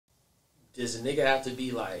does a nigga have to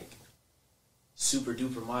be like super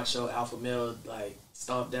duper macho, alpha male, like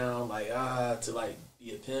stomp down, like to like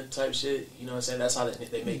be a pimp type shit? You know what I'm saying? That's how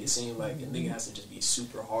they make it seem like a nigga has to just be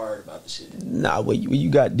super hard about the shit. Nah, well, you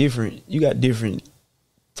got different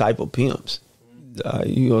type of pimps.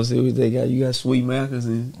 You know what I'm saying? What they got? You got sweet Mackers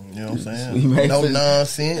and you know what I'm saying? No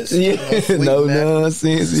nonsense. Yeah, no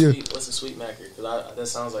nonsense. Yeah. What's a sweet Macker? Because that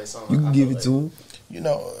sounds like something. You can give it to him. You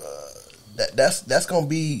know, that's gonna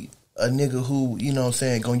be a nigga who, you know what I'm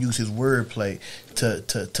saying, gonna use his wordplay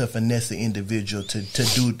to finesse the individual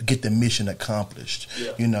to get the mission accomplished.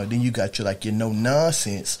 Yeah. You know, then you got your no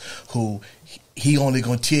nonsense who he only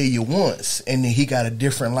gonna tell you once, and then he got a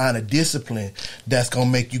different line of discipline that's gonna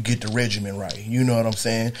make you get the regimen right. You know what I'm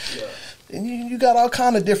saying? Yeah. And you got all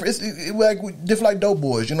kind of different, it's like dope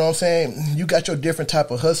boys. You know what I'm saying? You got your different type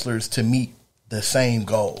of hustlers to meet the same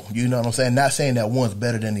goal. You know what I'm saying? Not saying that one's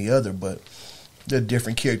better than the other, but there are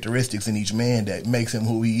different characteristics in each man that makes him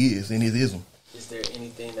who he is and his ism. Is there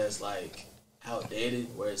anything that's like outdated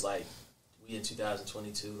where it's like we in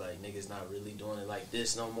 2022, like niggas not really doing it like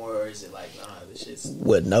this no more, or is it like this shit's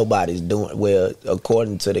what nobody's doing? Well,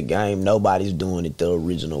 according to the game, nobody's doing it the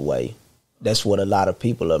original way. That's what a lot of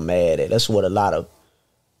people are mad at. That's what a lot of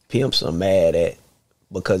pimps are mad at,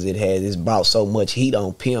 because it's brought so much heat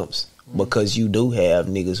on pimps. Because you do have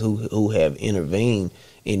niggas who have intervened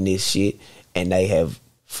in this shit, and they have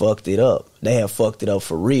fucked it up. They have fucked it up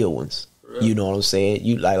for real ones. Really? You know what I'm saying?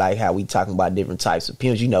 You like how we talking about different types of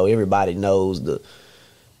pimps. You know, everybody knows the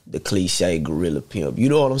cliche gorilla pimp. You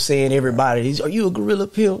know what I'm saying? Everybody, are you a gorilla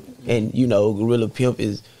pimp? And you know, gorilla pimp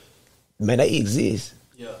is, man, they exist.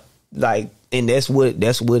 Yeah. Like, and that's what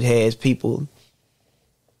has people.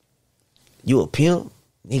 You a pimp,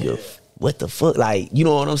 nigga? Yeah. What the fuck? Like, you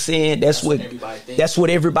know what I'm saying? That's what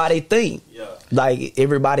everybody think. Yeah. Like,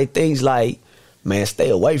 everybody thinks like, man,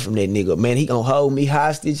 stay away from that nigga. Man, he gonna hold me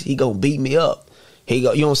hostage. He gonna beat me up. You know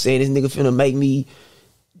what I'm saying? This nigga finna make me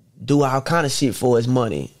do all kind of shit for his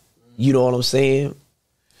money. You know what I'm saying?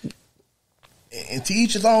 And to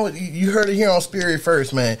each his own. You heard it here on Sperry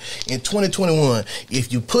first, man. In 2021,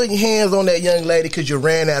 if you put your hands on that young lady because you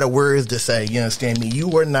ran out of words to say, you understand me,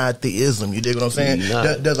 you are not the ism. You dig what I'm saying?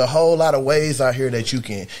 There's a whole lot of ways out here that you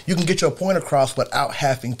can get your point across without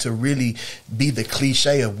having to really be the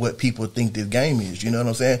cliche of what people think this game is. You know what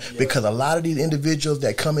I'm saying? Yeah. Because a lot of these individuals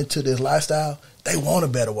that come into this lifestyle, they want a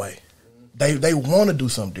better way. They want to do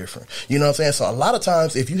something different. You know what I'm saying? So a lot of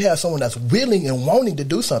times, if you have someone that's willing and wanting to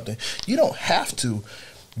do something, you don't have to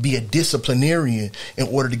be a disciplinarian in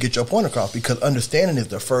order to get your point across, because understanding is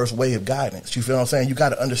the first way of guidance. You feel what I'm saying? You got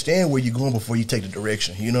to understand where you're going before you take the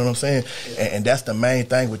direction. You know what I'm saying? Yeah. And that's the main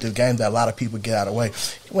thing with this game that a lot of people get out of the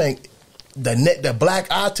way. The black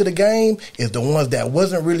eye to the game is the ones that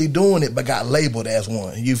wasn't really doing it but got labeled as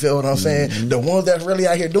one. You feel what I'm saying? Mm-hmm. The ones that's really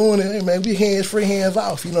out here doing it, hey man, we hands free, hands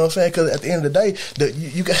off. You know what I'm saying? Because at the end of the day,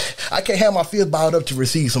 I can't have my fists balled up to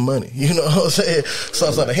receive some money. You know what I'm saying?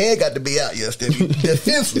 So the hand got to be out. You understand me?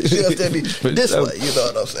 Defensive. You understand me? This way. You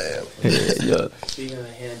know what I'm saying? Yeah. Speaking of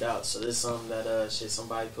handouts, so this is something that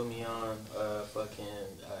somebody put me on.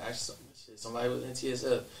 Actually, somebody with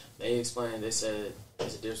NTSF. They explained. They said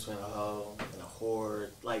there's a difference between a hoe and a whore.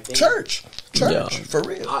 Like church, yeah. For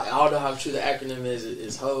real. I don't know how true the acronym is.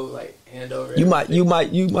 Is hoe like hand over? You might,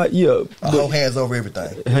 yeah. A hoe hands over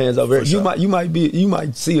everything. Hands over. You sure. You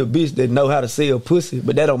might see a bitch that know how to sell pussy,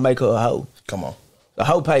 but that don't make her a hoe. Come on. A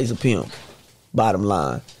hoe pays a pimp. Bottom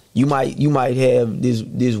line, you might have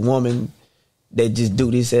this woman that just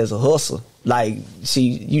do this as a hustle. Like she,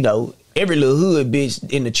 you know, every little hood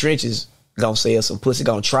bitch in the trenches gonna sell some pussy,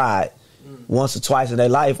 gonna try it once or twice in their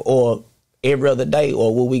life, or every other day,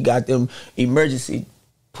 or when we got them emergency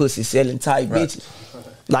pussy selling type bitches.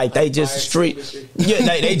 Like they just street, yeah.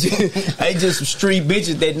 They just street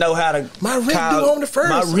bitches that know how to. My rent due on the first.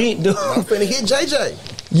 My rent due. I'm finna hit JJ.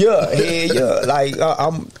 Yeah. Like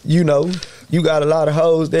I'm, you know, you got a lot of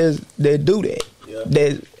hoes that do that. Yeah.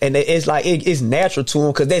 It's like it's natural to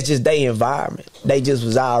them because that's just their environment. They just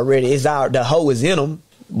was already. The hoe is in them.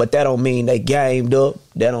 But that don't mean they gamed up.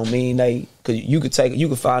 That don't mean cause you could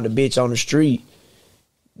find a bitch on the street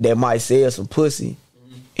that might sell some pussy,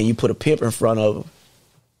 and you put a pimp in front of them.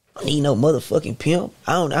 I don't need no motherfucking pimp.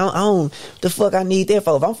 I don't. The fuck I need that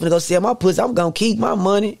for? If I'm finna go sell my pussy, I'm gonna keep my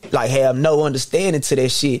money. Like have no understanding to that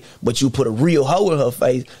shit. But you put a real hoe in her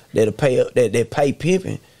face that pay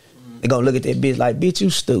pimping. They gonna look at that bitch like, bitch, you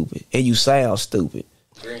stupid, and you sound stupid.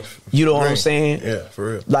 You know what I'm saying? Yeah,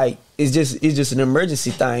 for real. Like it's just an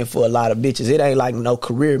emergency thing for a lot of bitches. It ain't like no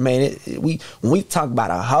career, man. When we talk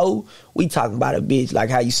about a hoe, we talking about a bitch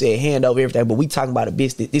like how you said hand over everything, but we talking about a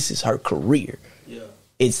bitch that this is her career. Yeah.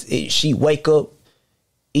 she wake up,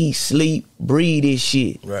 eat, sleep, breathe this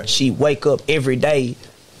shit. Right. She wake up every day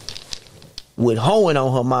with hoeing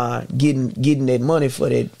on her mind, getting that money for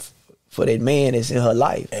that man that's in her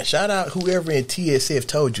life. And shout out whoever in TSF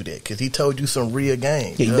told you that, because he told you some real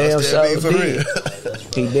game. He damn sure did.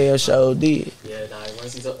 He damn sure did. Yeah, nah,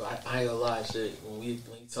 once he told, I ain't gonna lie, shit. When he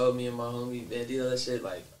told me and my homie that deal that shit,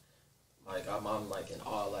 like I'm like in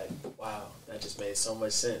awe, like wow, that just made so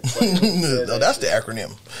much sense. Like, no, that's the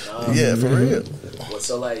acronym. Yeah, for real. Well,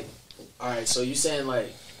 so like, all right, so you saying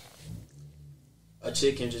like a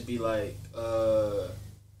chick can just be like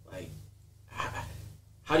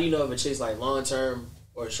how do you know if a chick's like long term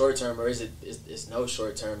or short term, or is it's no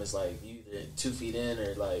short term? It's like you either 2 feet in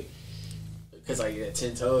or like. Cause like you got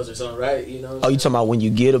 10 toes or something, right? You know. Oh, you talking about when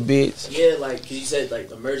you get a bitch? Yeah, like cause you said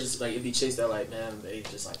like emergency, like it'd be chicks that like, man, they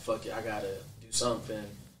just like fuck it, I gotta do something,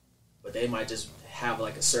 but they might just have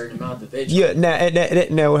like a certain amount that they. Yeah,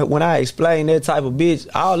 now when I explain that type of bitch,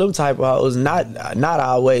 all them type of hoes not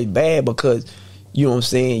always bad, because you know what I'm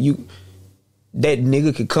saying. That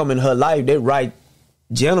nigga could come in her life, that right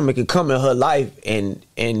gentleman could come in her life and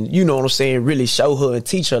you know what I'm saying, really show her and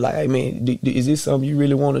teach her like, hey man, is this something you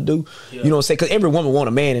really want to do? Yeah. You know what I'm saying? Because every woman want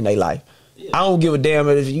a man in their life. Yeah. I don't give a damn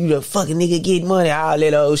if you the fucking nigga get money, all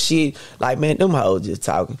that old shit. Like, man, them hoes just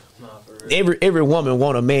talking. Nah, every woman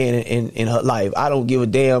want a man in her life. I don't give a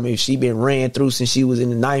damn if she been ran through since she was in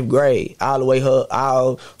the 9th grade, all the way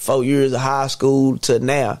all 4 years of high school to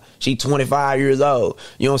now. She 25 years old.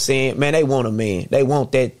 You know what I'm saying? Man, they want a man. They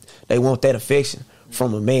want that affection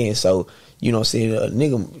from a man. So, you know what I'm saying, a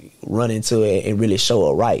nigga run into it and really show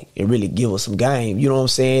her right and really give her some game, you know what I'm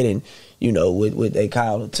saying, and you know what they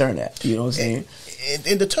call a turnout, you know what I'm saying.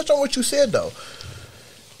 And to touch on what you said though,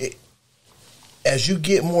 as you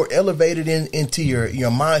get more elevated into your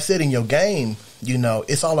mindset and your game, you know,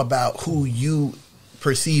 it's all about who you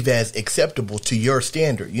perceive as acceptable to your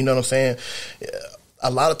standard, you know what I'm saying. A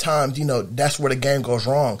lot of times, you know, that's where the game goes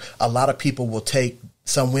wrong. A lot of people will take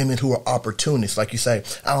some women who are opportunists, like you say,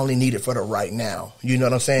 I only need it for the right now. You know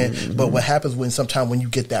what I'm saying? Mm-hmm. But what happens when you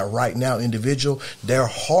get that right now individual, their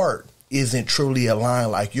heart isn't truly aligned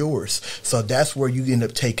like yours. So that's where you end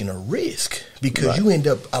up taking a risk, because you end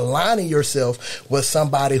up aligning yourself with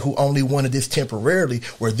somebody who only wanted this temporarily,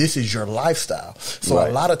 where this is your lifestyle. So a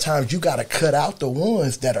lot of times you got to cut out the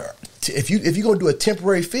ones that are, if you're going to do a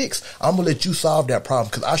temporary fix, I'm going to let you solve that problem,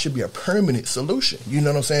 because I should be a permanent solution. You know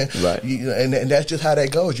what I'm saying? Right. And that's just how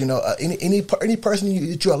that goes. You know, any person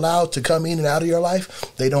that you allow to come in and out of your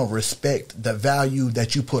life, they don't respect the value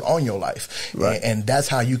that you put on your life. Right. And that's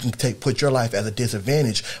how you can put your life at a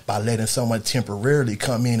disadvantage, by letting someone temporarily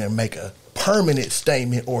come in and make a permanent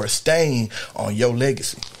statement or a stain on your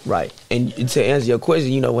legacy. Right. And to answer your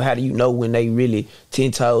question, you know, how do you know when they really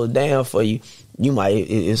 10 toes down for you? You might,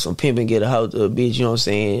 if some pimping get a hold of a bitch, you know what I'm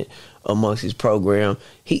saying, amongst his program,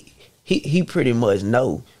 he pretty much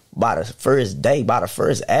know by the first day, by the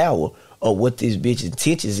first hour, of what this bitch's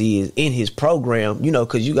intentions is in his program, you know,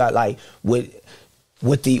 because you got like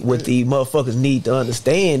what the motherfuckers need to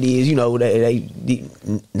understand is, you know, they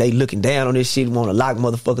looking down on this shit, want to lock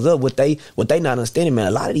motherfuckers up. What they not understanding, man,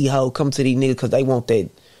 a lot of these hoes come to these niggas because they want that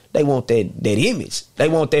image. They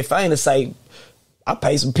want that fame to say, I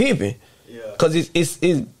pay some pimping. Cause it's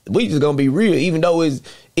we just gonna be real, even though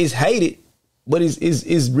it's hated, but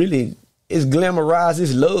it's really glamorized,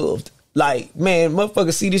 it's loved. Like, man,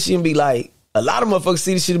 motherfuckers see this shit and be like, a lot of motherfuckers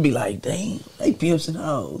see this shit and be like, damn, they pimps and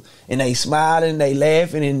hoes, and they smiling, they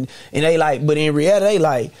laughing, and they like, but in reality, they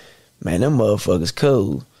like, man, them motherfuckers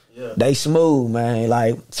cool, they smooth, man.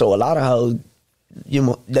 Like, so a lot of hoes, you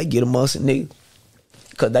know, they get amongst a nigga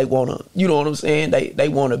cause they wanna, you know what I'm saying, they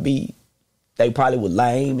wanna be. They probably were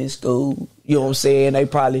lame in school. You know what I'm saying? They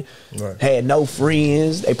probably had no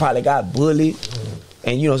friends. They probably got bullied.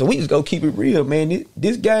 And, you know, so we just go keep it real, man.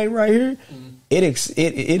 This game right here, it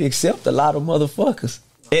accepts a lot of motherfuckers.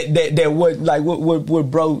 That what, like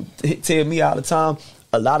what bro tell me all the time,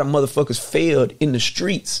 a lot of motherfuckers failed in the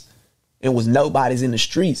streets and was nobody's in the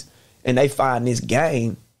streets. And they find this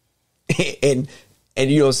game and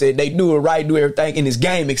you know what I'm saying, they do it right, do everything, and this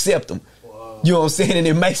game accept them. You know what I'm saying? And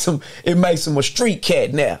it makes him a street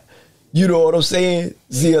cat now. You know what I'm saying?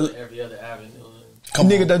 Every other avenue.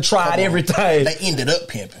 Nigga done tried everything. They ended up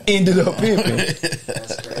pimping.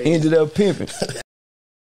 That's crazy. Ended up pimping.